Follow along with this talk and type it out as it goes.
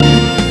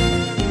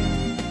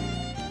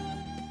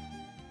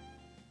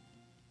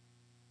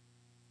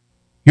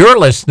You're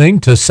listening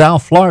to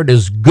South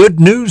Florida's good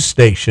news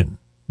station,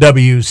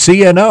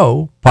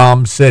 WCNO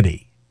Palm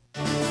City.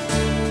 We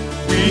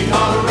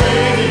are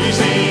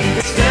raising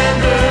the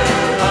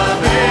standard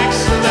of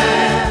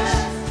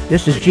excellence.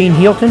 This is Gene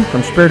Hilton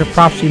from Spirit of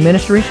Prophecy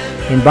Ministries,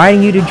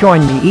 inviting you to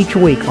join me each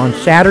week on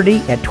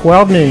Saturday at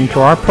 12 noon to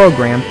our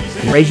program,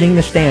 Raising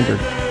the Standard.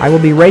 I will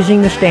be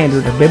raising the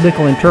standard of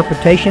biblical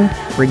interpretation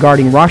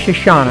regarding Rosh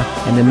Hashanah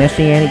and the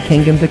Messianic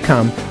kingdom to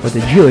come with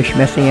a Jewish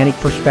Messianic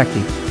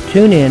perspective.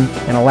 Tune in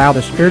and allow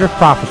the Spirit of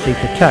Prophecy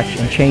to touch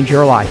and change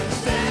your life.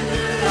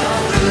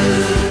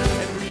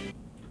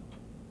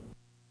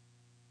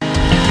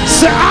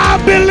 Say, I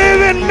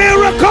believe in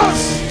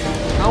miracles.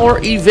 Our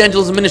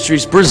Evangelism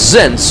Ministries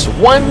presents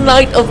One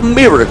Night of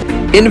Miracle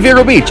in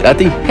Vero Beach at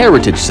the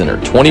Heritage Center,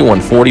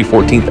 2140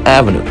 14th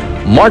Avenue,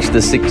 March the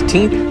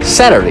 16th,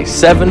 Saturday,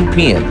 7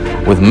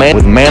 p.m. with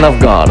man of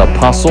God,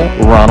 Apostle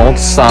Ronald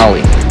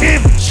Solly.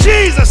 If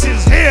Jesus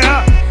is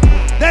here,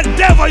 the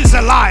devil is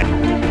alive.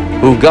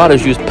 Who God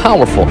has used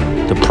powerful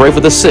to pray for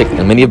the sick,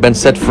 and many have been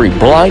set free.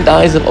 Blind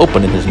eyes have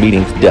opened in his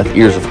meetings, deaf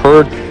ears have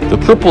heard, the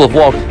cripple have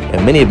walked,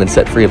 and many have been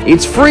set free.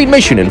 It's free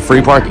admission and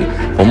free parking.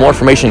 For more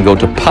information, go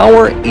to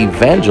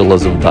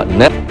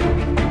powerevangelism.net.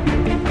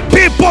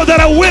 People that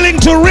are willing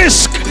to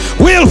risk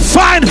will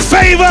find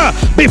favor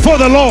before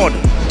the Lord.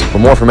 For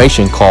more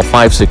information, call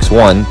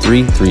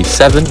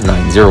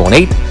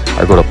 561-337-9018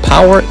 or go to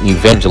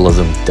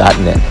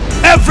powerevangelism.net.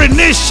 Every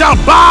knee shall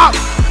bow,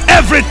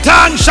 every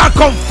tongue shall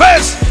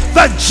confess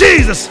that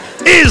Jesus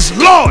is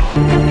Lord.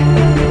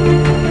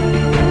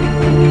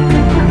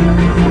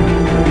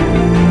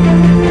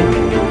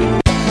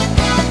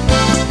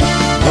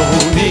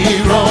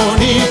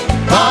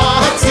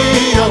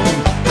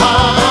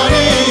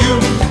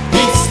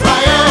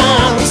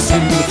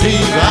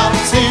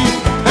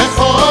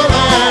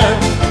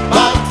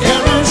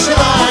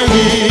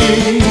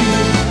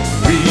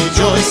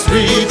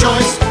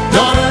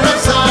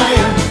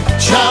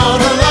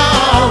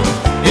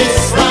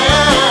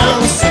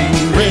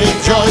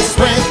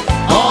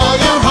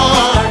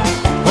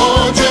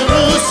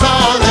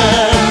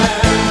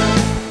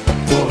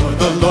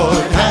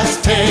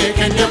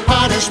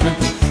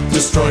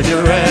 Destroyed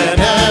your enemies.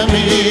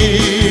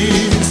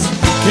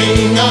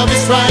 King of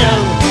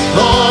Israel,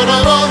 Lord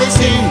of all the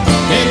sea,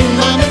 in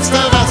the midst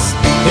of us,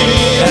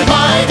 He is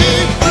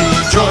mighty.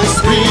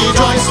 Rejoice,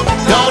 rejoice,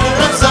 daughter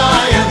of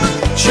Zion,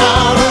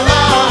 shout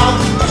aloud,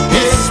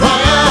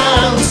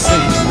 Israel,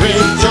 sing,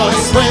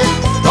 rejoice with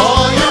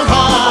all your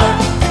heart,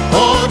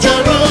 O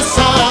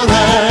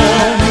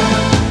Jerusalem.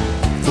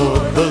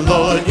 For the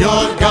Lord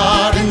your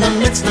God in the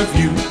midst of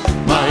you,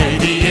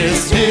 mighty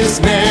is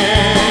His name.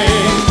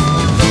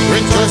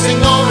 Rejoicing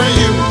over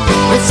you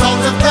with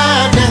songs of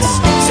gladness,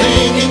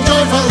 singing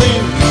joyfully,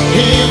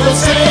 He will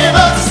save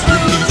us.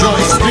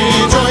 Rejoice,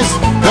 rejoice,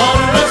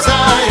 daughter of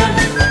Zion,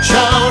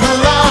 shout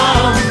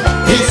aloud,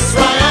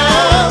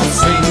 Israel,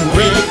 sing,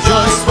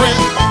 rejoice with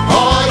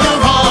all your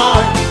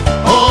heart,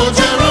 O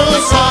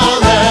Jerusalem.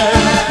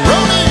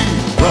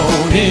 Roni,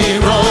 Roni,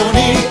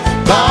 Roni,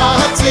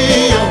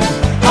 Bahatzion,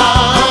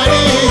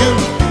 Hariyim,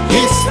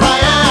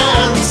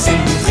 Israel,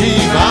 sing,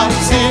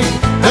 Zivatzim,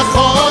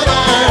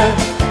 Becholer,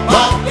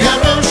 Bat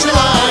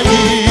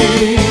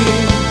Yerushalayim,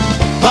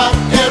 Bat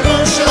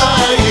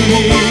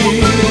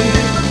Yerushalayim,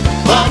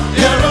 Bat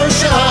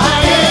Yerushalayim.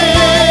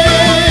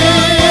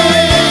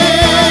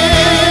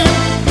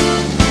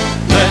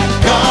 Let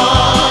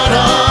God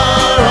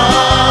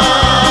arise,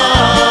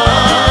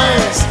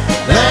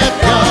 let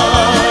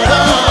God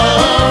arise,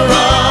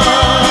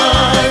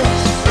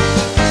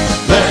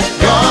 let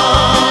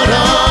God arise,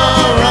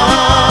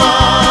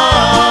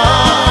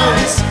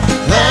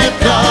 let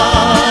God arise,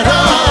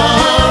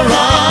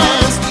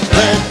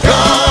 let God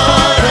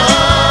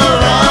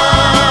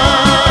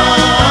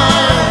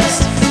arise,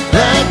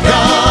 let God arise,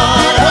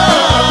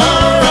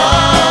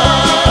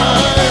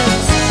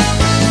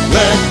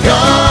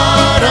 let God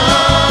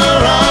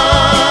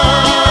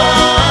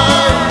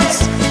arise,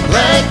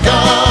 let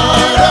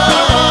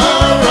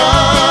God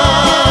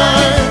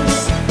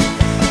arise,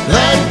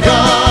 let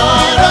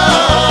God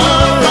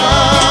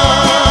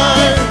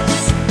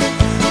arise,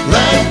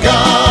 let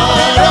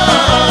God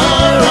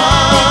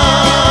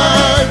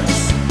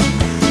arise,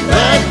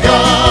 let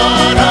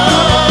God arise.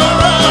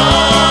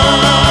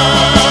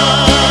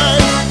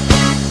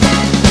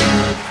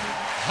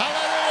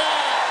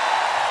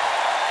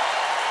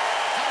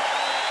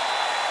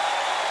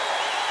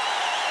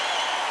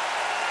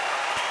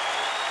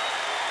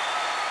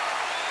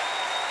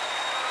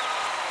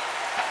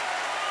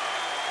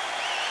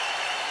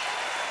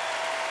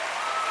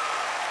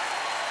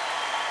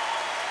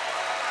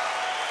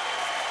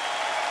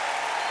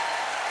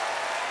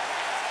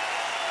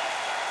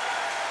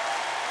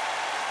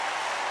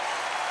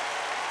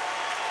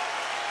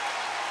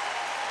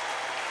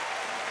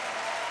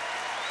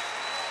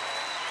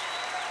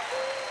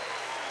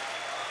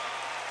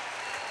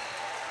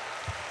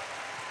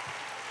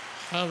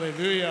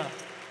 Hallelujah.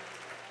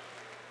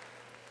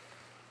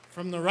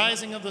 From the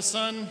rising of the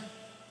sun,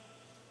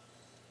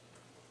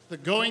 the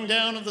going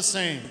down of the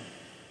same,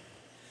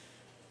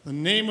 The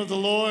name of the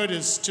Lord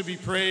is to be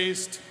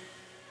praised.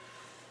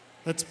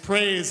 Let's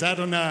praise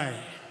Adonai.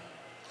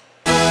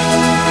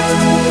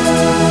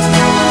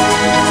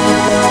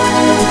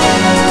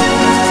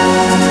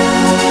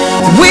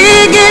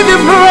 We give you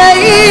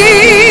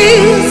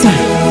praise.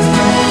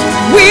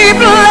 We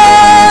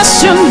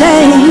bless your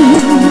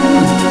name.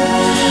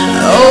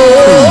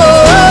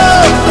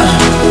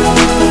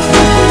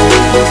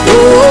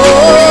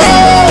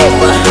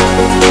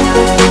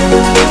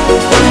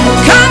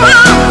 Come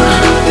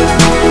on,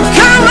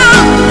 come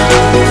on,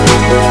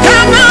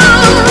 come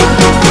on.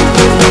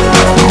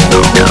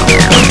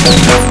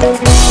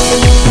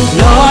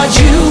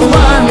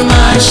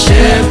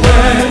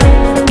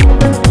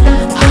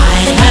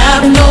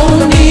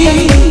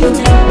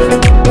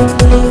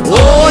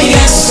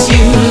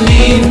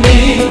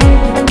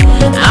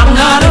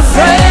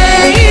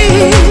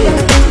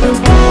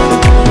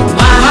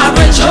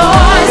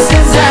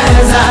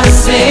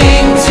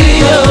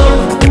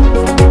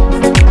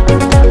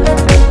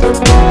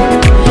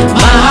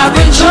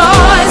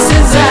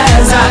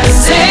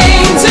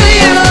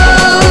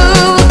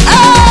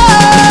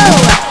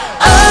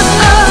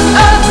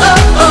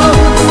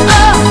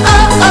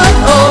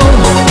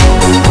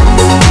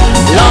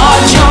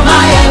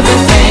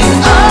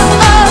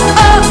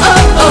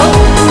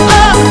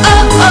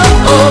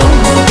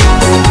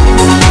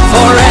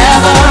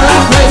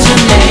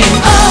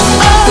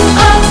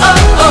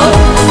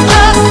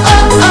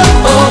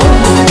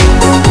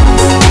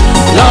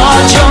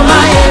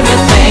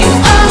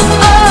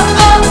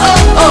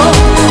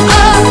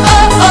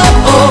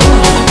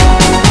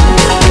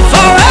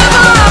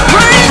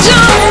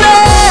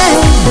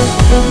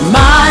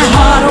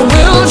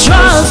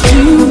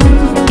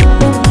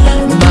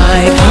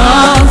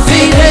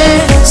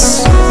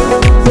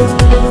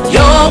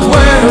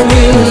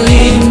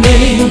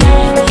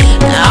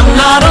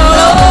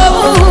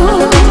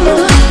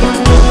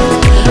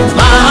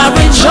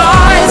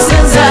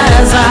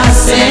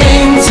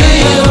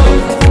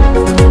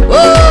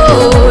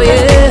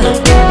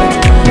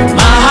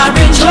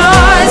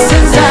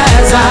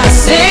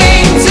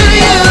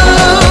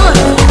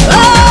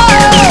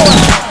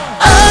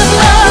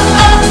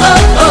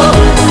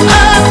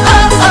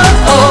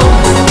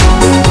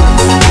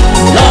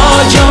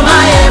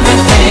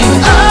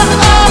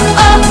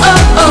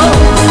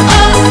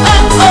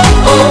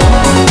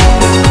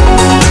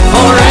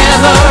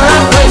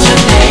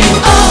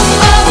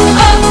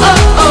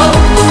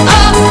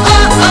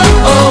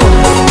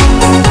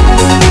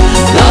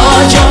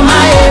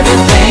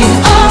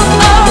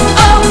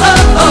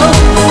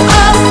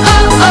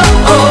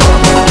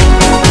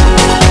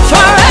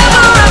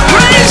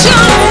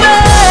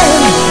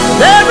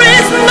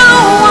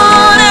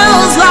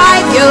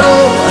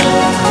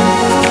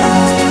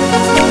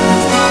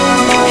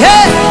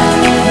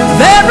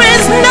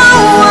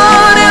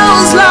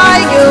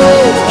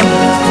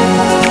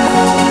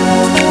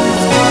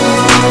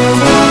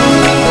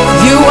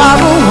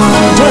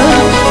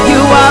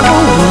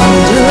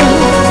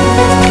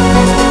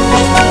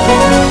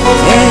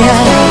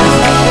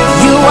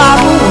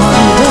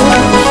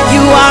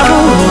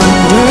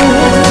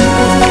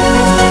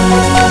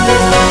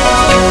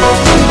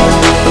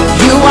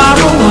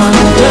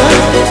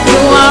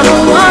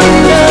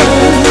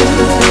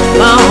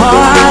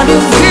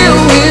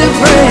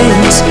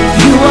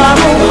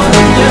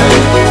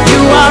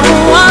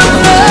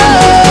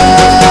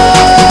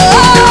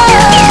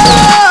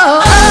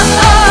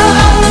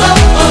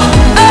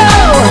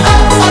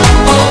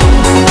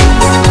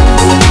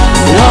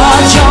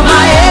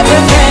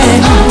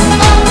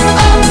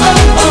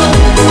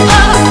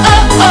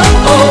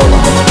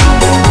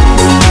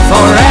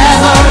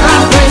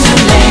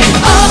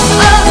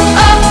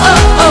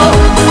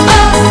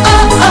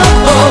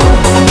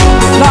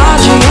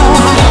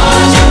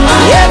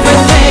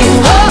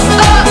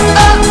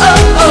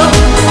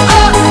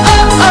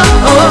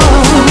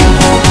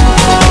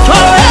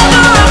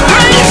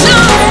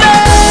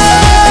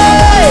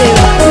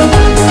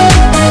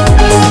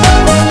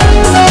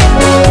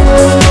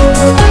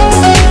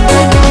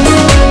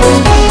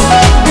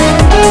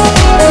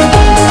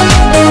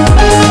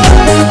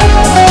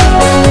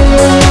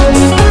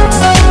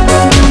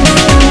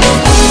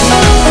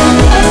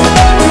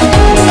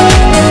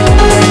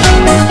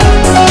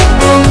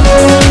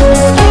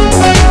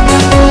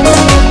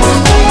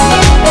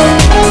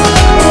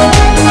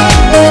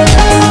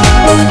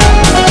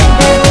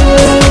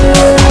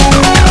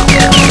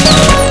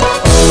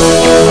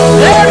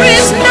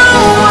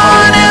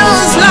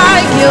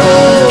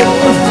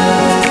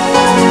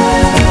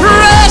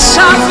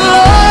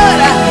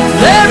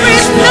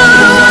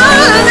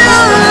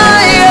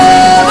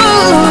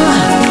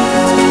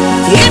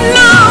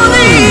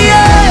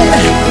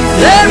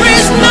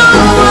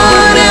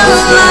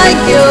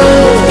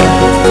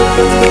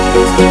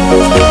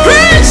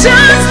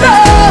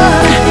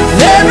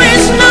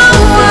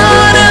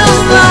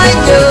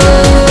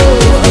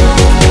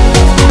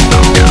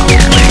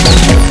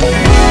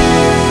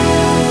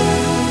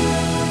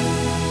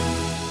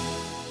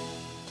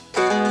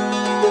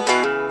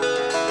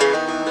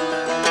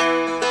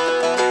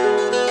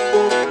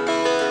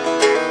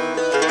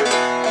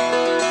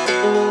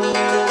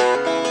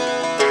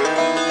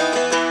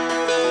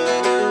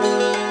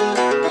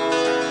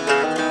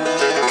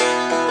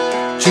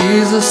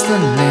 Jesus, the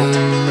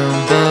name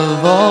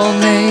above all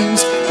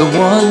names, the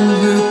one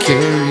who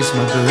carries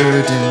my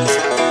burdens.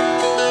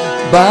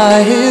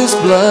 By his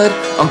blood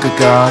on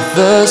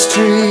Golgotha's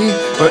tree,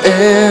 we're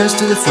heirs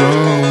to the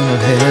throne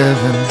of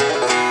heaven.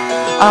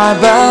 I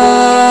bow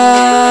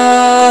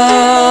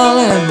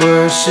and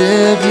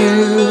worship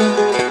you.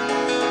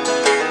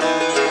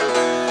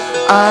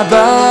 I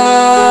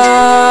bow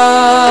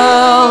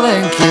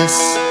and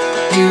kiss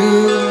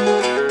you.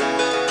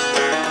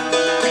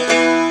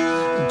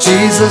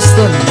 Jesus,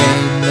 the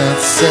name that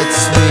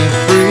sets me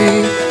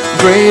free,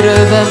 greater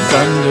than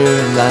thunder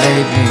and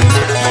lightning.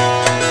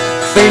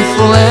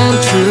 Faithful and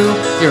true,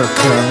 you're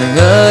coming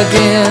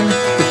again,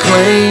 to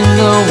claim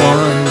the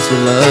ones who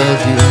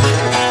love you.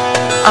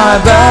 I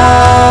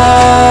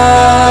bow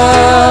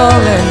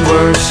and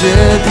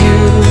worship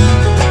you.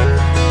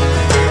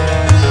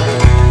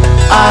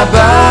 I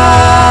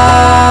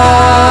bow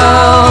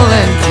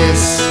and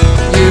kiss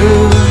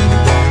you.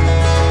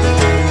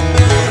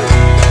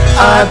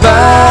 I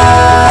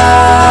bow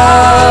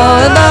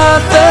and I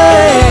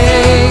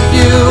thank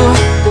you.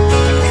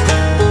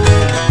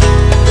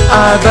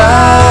 I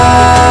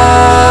bow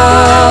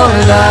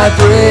and I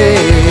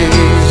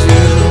praise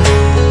you.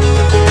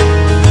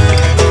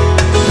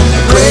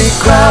 A great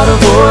crowd of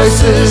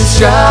voices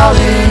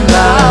shouting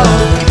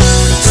loud,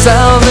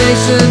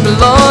 salvation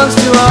belongs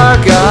to our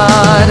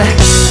God,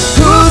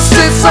 who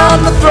sits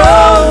on the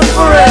throne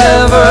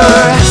forever,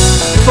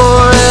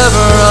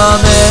 forever.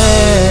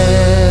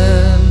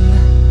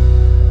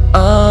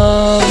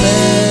 Amen.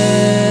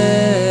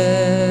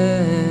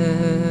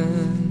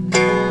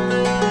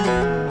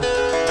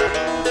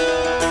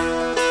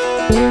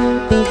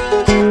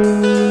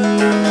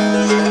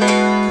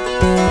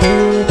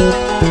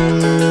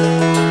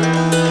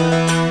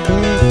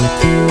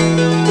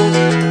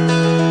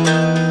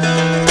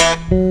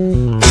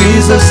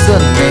 Jesus, the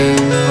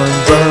name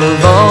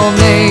above all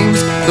names,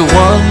 the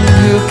one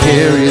who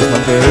carries my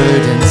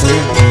burdens.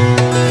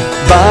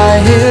 By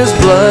his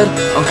blood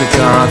on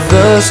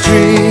Golgotha's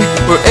tree,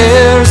 we're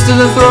heirs to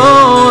the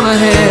throne of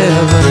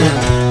heaven.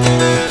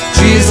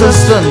 Jesus,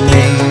 the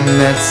name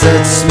that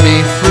sets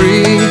me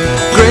free,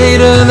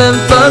 greater than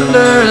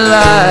thunder and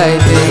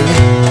lightning.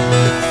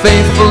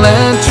 Faithful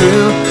and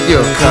true,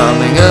 you're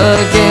coming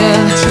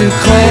again, to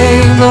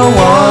claim the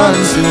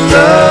ones who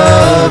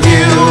love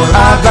you.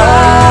 I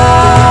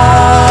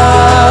bow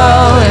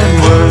and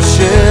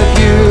worship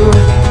you.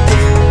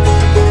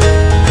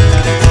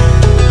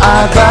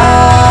 I bow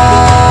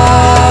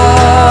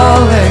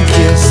and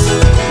kiss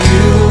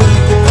you.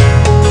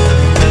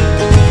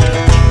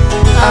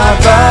 I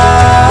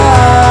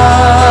bow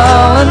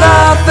and I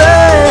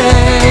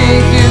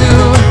thank you.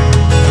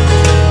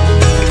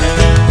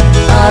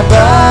 I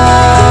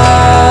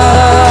bow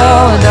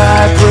and I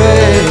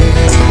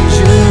praise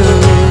you.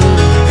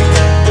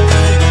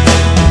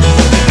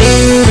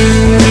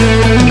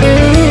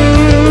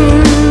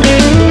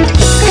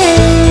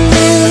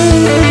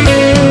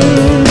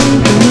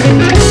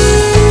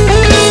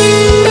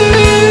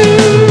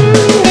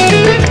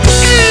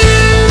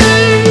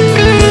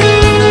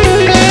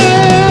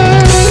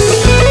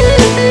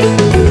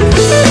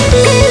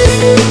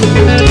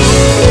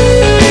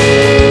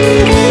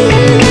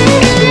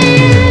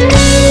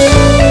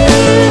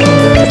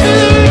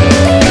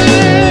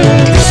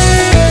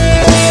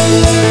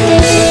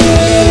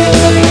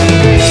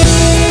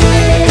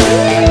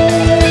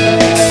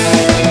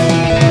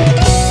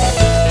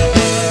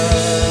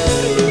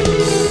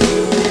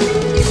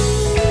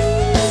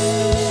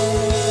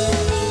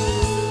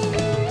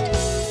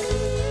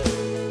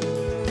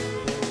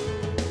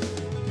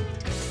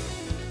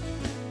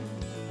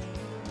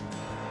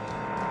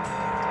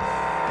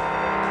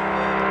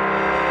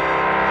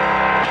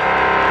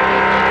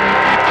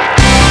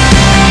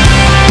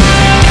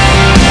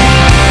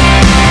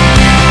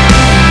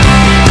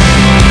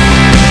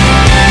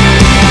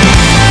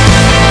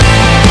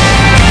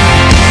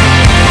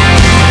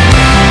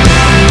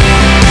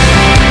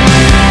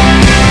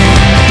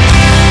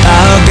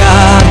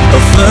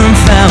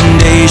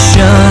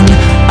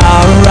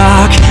 Our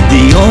rock,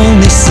 the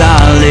only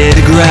solid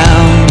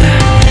ground,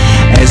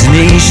 as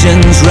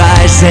nations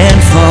rise and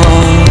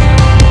fall.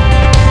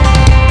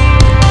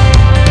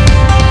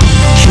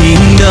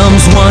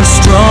 Kingdoms once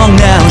strong,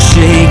 now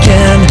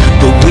shaken,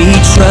 but we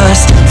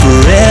trust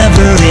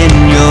forever in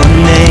your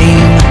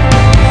name,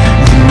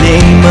 the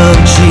name of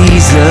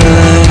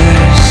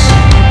Jesus.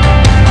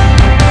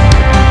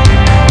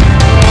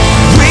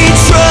 We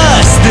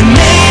trust the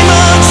name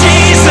of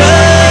Jesus.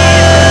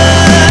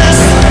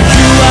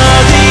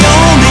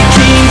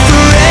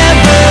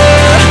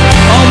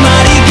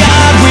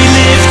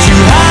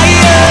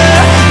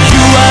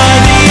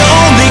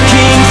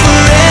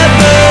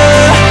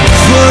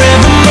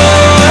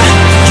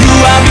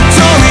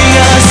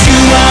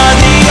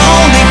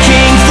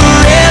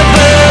 Forever.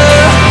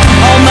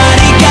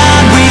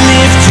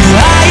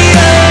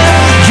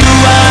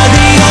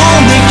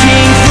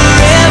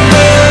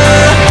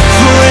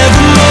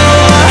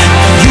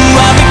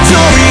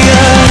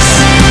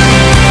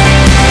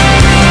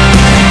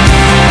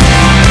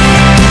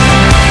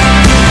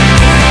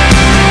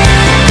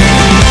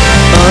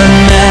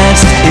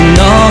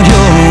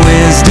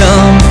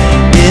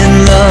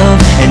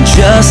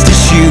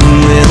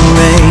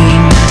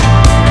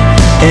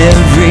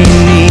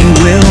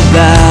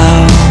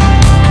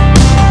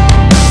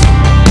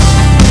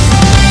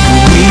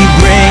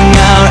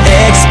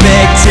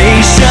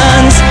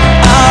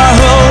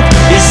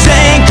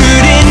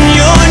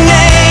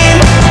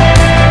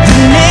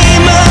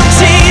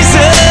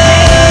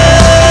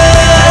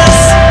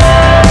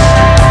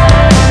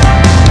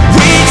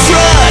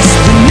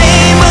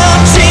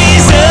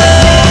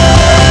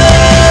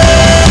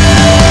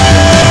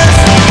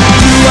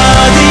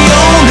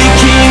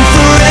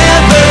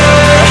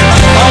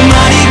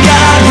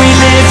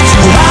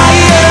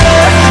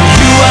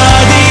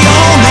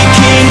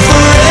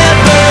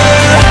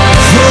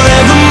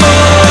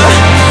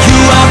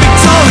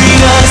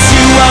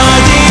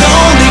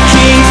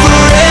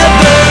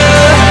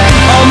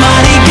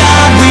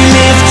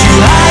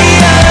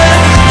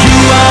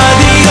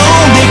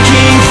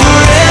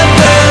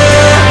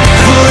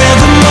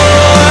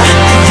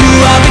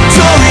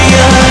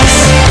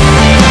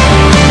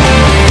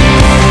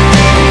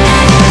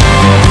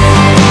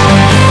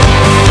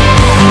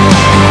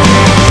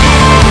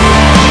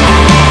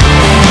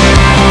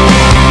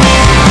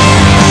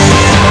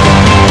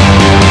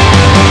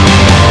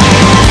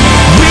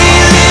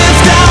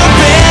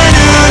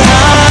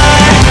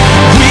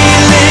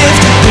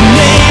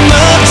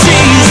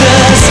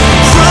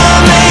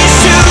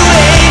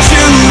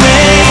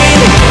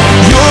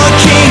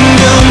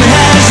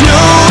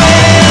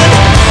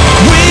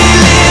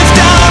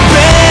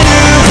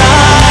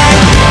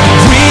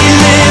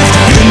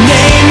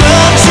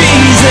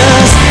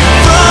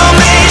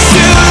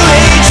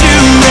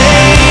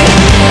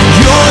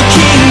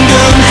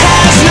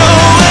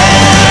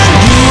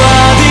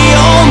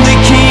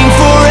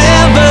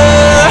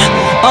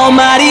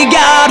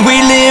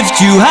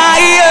 you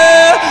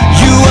higher.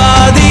 You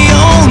are the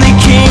only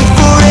King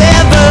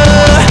forever,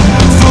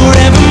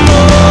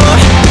 forevermore,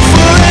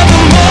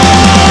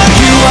 forevermore.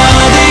 You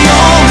are the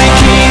only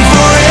King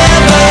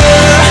forever.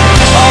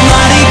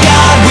 Almighty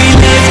God, we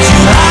lift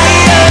you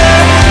higher.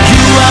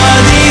 You are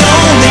the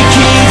only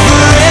King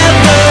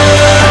forever,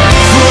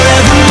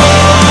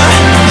 forevermore.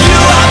 You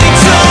are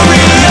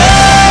victorious.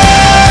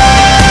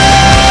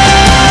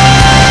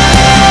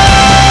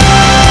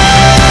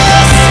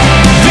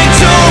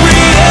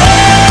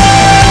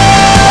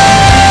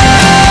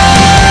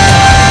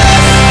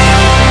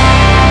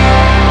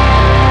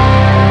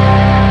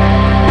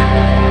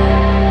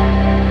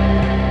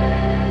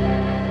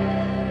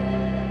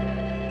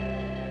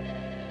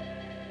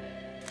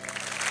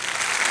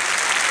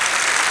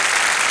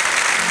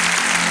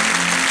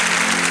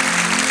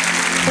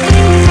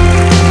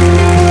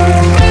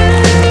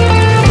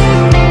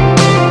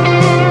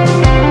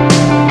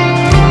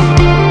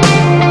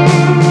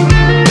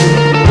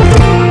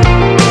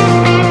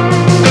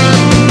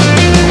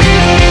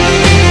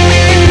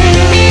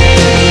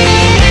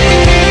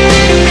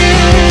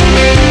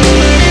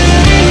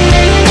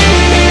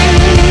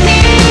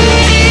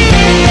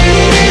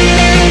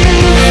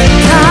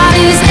 God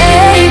is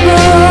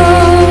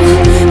able,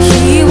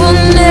 He will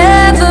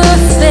never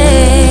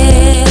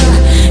fail.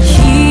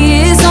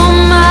 He is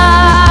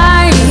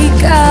Almighty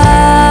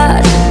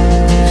God,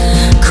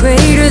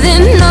 greater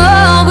than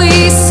all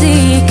we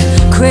seek,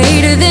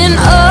 greater than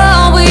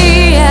all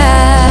we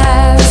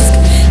ask.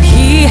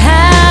 He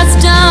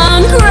has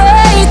done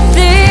great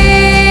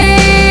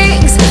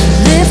things.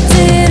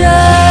 Lifted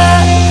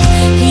up,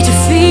 He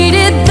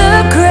defeated the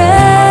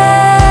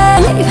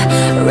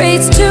grave,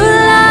 raised to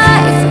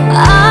life.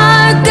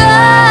 Our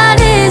God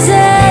is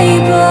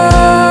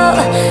able.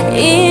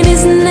 In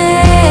His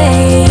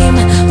name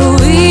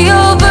we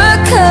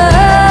overcome.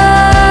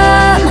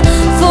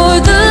 For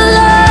the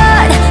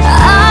Lord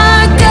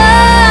our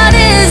God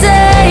is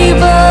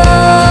able.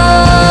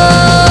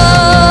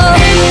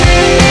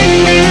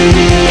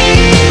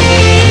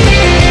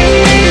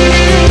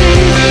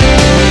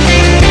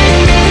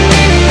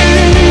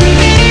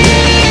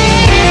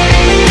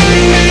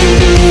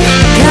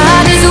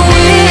 God is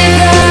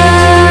with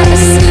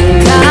us.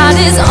 God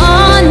is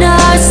on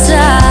our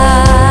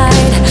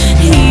side.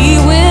 He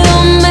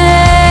will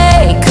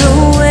make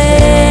a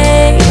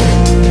way.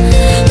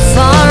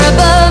 Far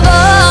above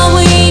all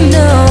we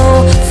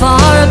know,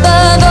 far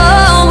above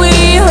all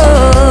we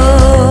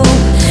hope.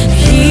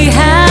 He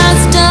has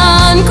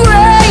done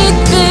great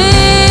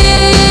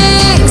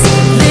things.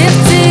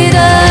 Lifted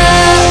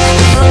up,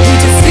 He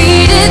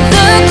defeated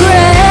the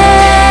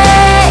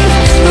grave,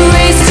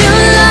 raised to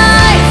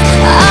life.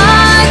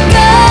 Our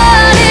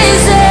God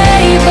is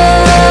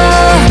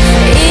able.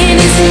 In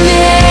His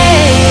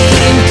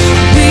name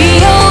we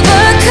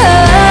overcome.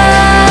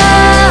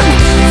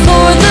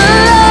 For the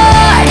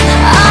Lord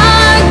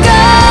our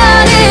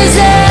God is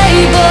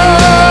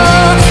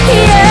able.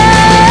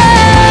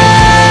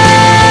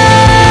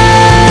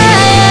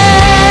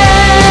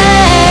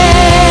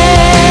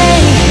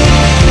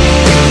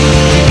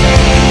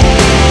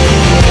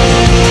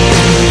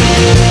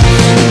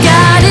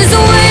 God is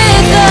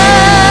with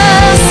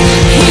us.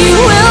 He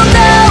will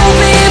go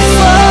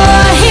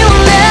before. He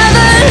will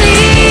never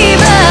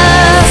leave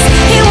us.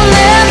 He will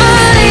never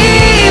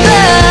leave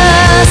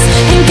us.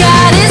 And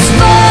God is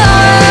for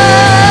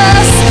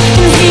us.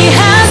 And He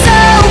has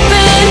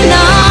open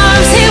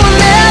arms. He will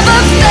never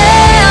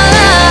fail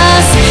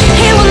us.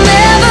 He will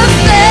never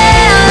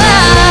fail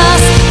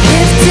us.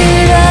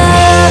 Lifted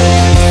up,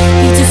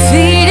 He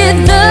defeated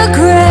the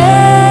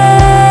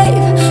grave,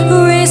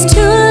 raised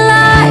to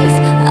life.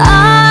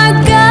 Our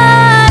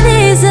God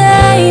is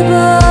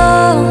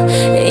able.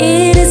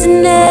 In His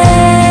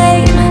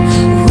name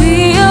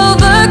we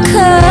overcome.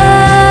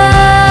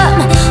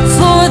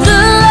 For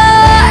the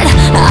Lord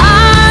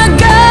our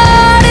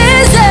God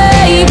is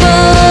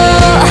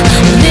able.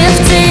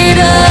 Lifted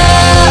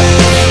up,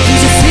 He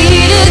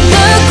defeated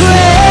the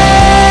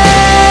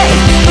grave,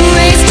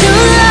 raised to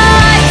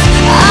life.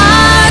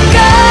 Our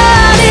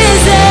God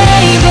is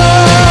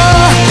able.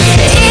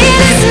 In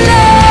His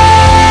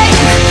name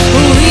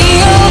we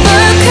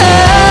overcome.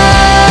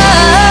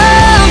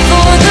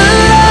 For the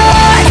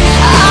Lord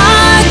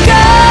our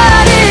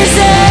God is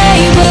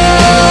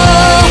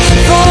able.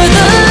 For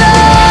the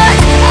Lord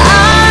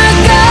our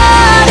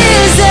God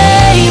is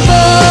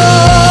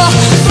able.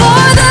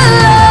 For the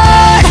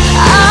Lord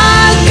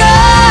our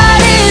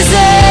God is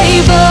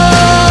able.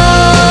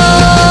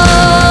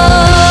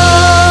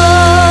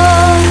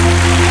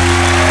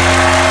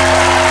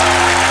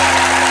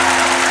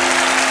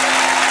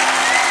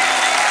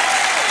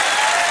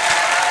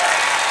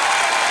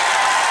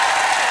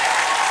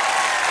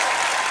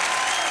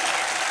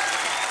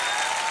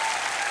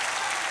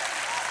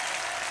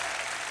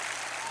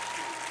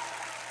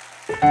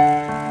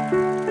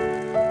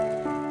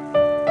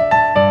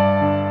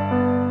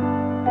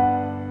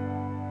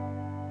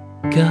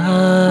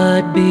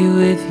 God be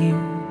with you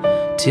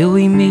till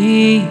we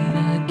meet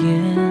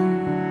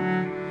again.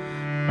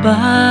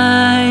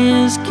 By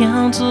His His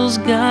counsel's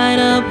guide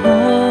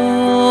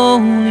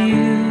uphold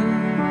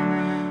you.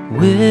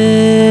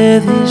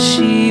 With His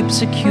sheep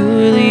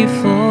securely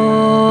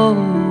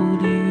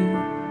fold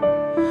you.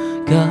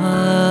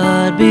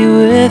 God be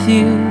with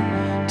you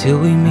till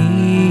we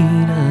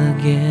meet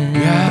again.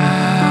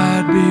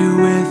 God be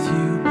with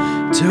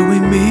you till we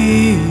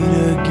meet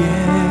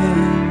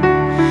again.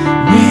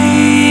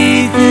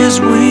 Neath His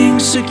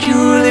wings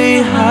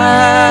securely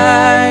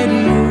hide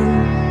you.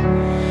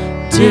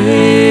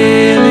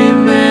 Daily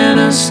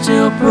manna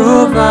still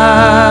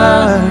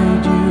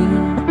provide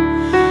you.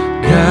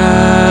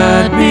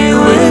 God be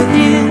with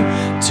you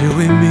till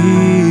we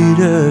meet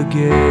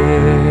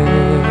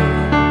again.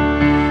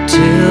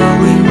 Till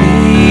we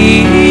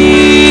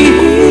meet,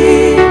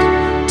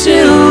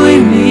 till we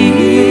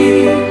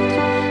meet,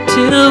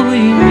 till we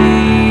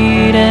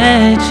meet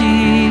at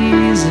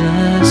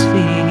Jesus'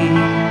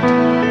 feet.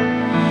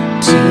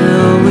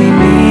 Till we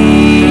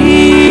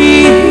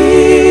meet,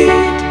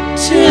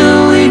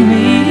 till we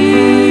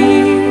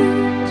meet.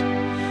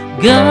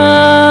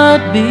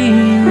 God be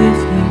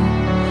with you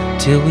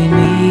till we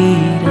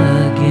meet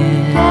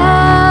again.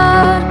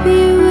 God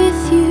be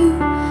with you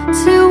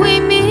till we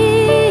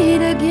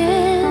meet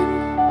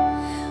again.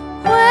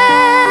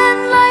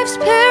 When life's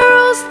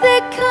perils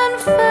thick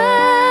confound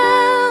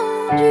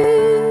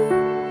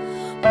you,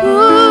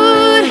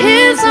 put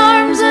His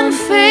arms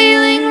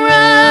unfailing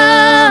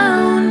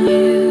round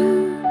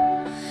you.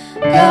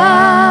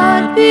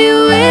 God be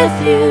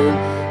with you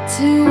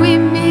till we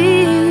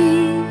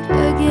meet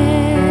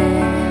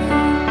again.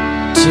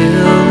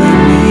 Till we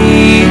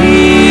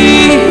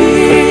meet,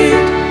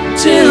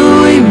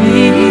 till we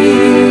meet,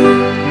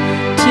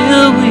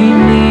 Till we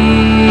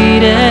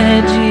meet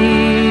at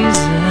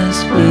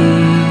Jesus'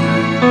 feet.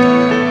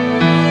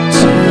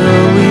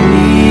 till we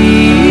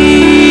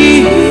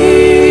meet,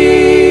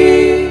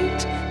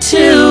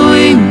 Till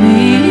we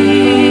meet.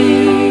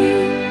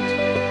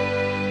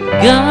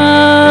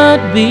 God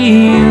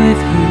be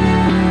with you.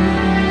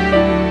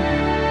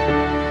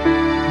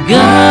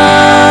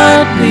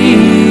 God be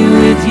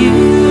with you.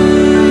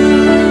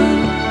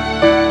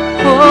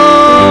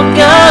 Oh,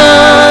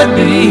 God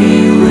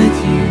be with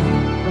you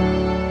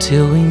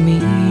till we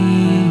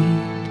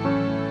meet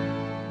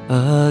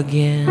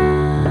again.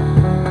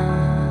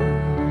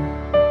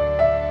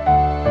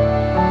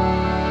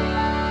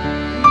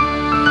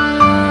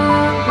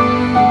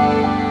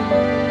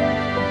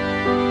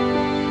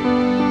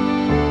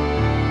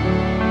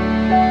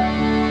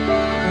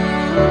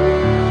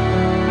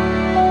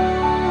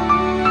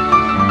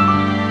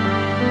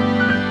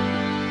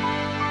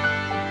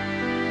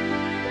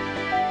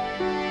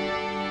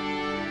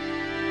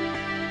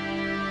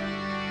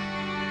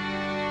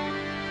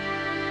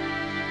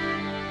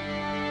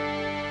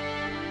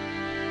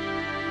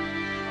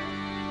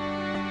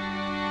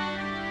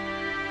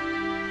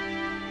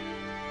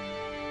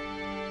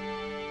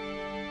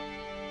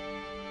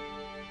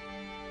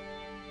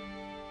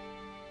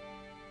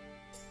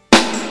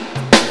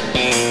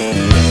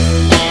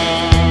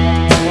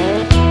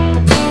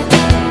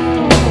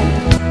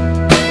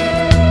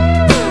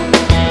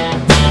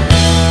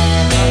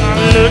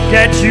 Look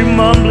at you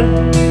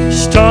mumbling,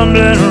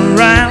 stumbling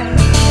around,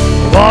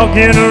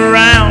 walking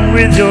around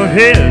with your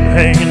head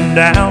hanging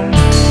down.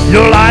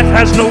 Your life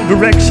has no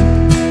direction,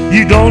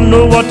 you don't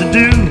know what to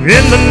do.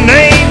 In the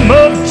name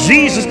of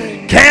Jesus,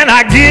 can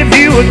I give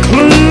you a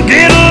clue?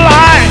 Get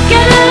alive,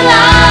 Get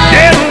alive,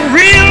 get a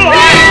real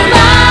life,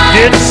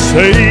 get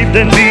saved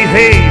and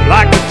behave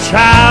like a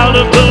child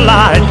of the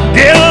light.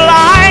 Get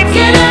alive,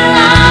 get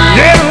alive,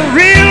 get a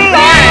real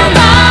life.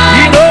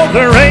 You know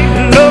there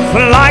ain't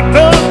nothing like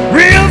the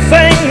real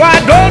thing. Why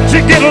don't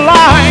you get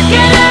alive?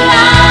 get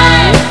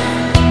alive.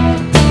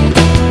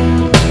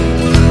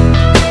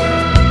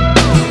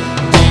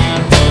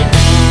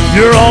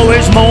 You're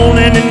always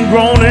moaning and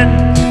groaning,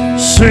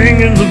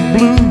 singing the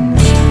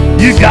blues.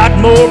 You got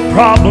more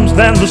problems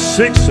than the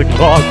 6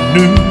 o'clock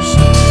news.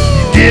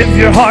 Give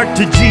your heart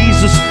to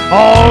Jesus,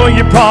 all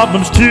your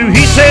problems too.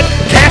 He said,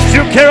 cast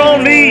your care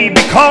on me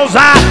because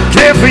I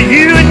care for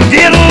you. And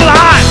get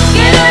alive,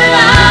 Get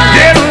alive,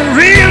 get a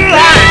real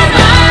life,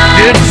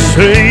 get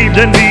saved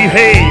and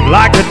behave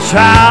like a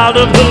child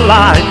of the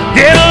light.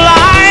 Get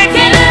alive,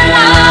 get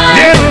alive,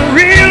 get a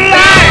real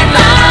life.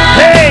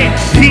 Hey,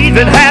 he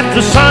that hath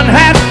the Son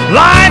hath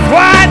life.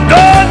 Why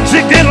don't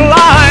you get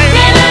alive?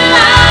 get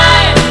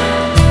alive,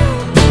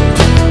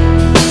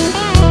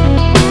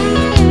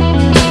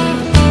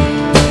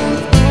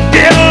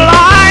 Get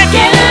alive,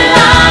 get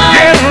alive,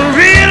 get a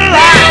real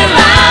life.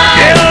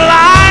 Get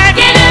alive,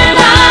 get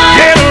alive,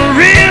 get a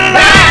real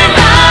life.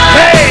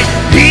 Hey,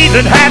 he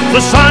that hath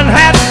the Son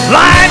hath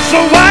life. So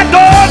why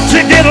don't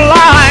you get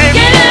alive?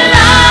 get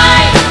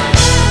alive,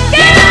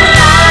 get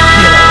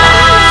alive.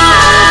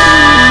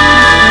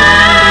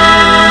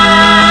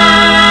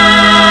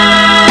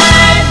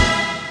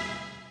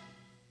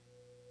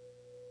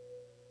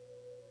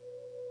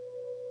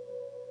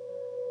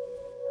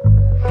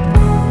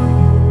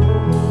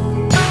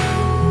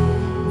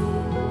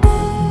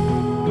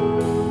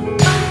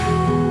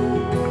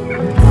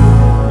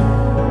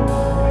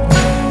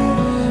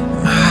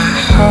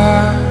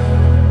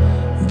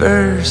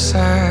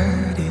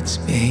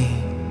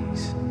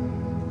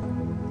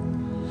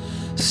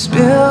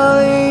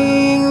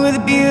 spilling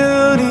with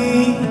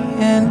beauty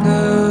and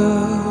goodness.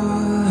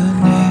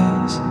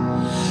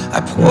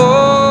 I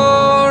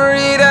pour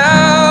it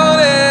out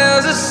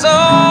as a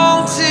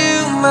song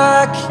to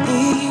my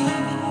King,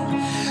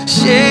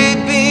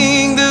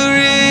 shaping the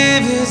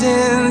rivers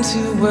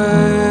into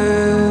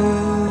words.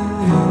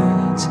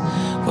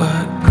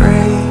 What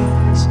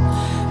grace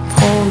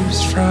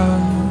pours from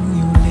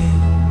your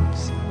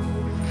lips.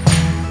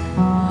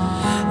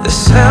 The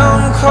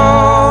sound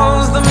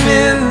calls the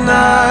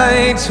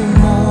midnight to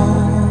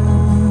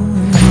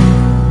morn.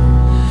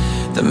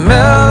 The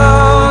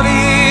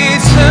melody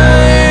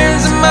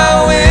turns my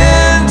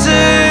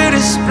winter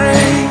to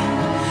spring.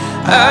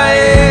 I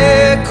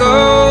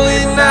echo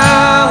it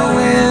now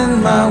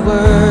in my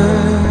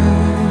worship.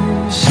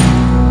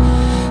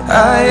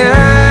 I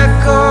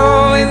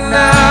echo it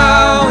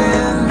now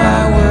in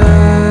my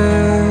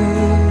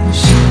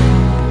worship.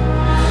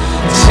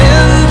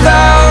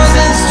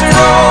 10,000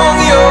 strong,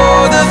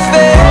 you're the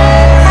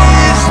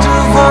fairest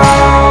of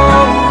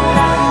all,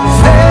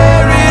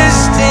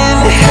 fairest in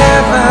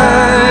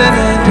heaven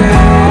and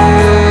earth.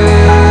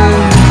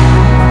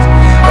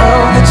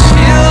 Of the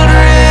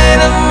children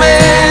of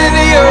men,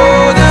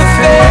 you're the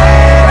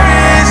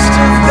fairest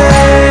of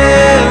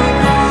them,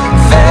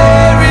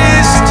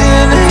 fairest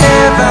in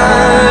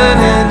heaven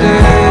and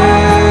earth.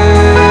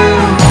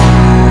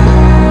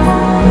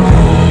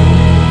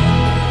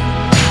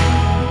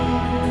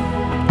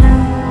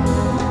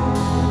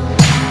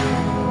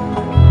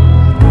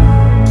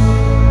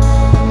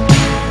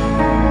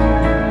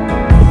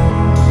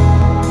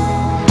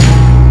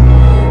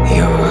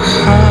 Your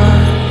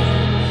heart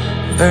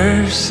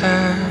bursts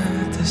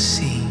at the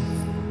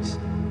seams,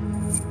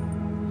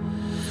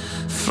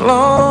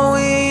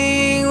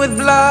 flowing with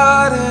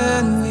blood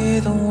and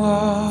with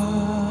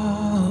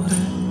water.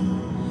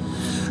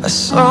 A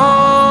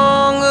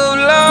song of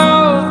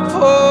love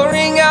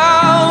pouring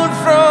out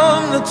from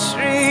the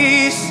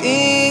tree,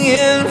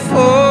 singing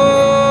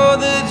for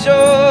the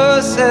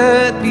joy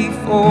set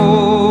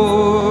before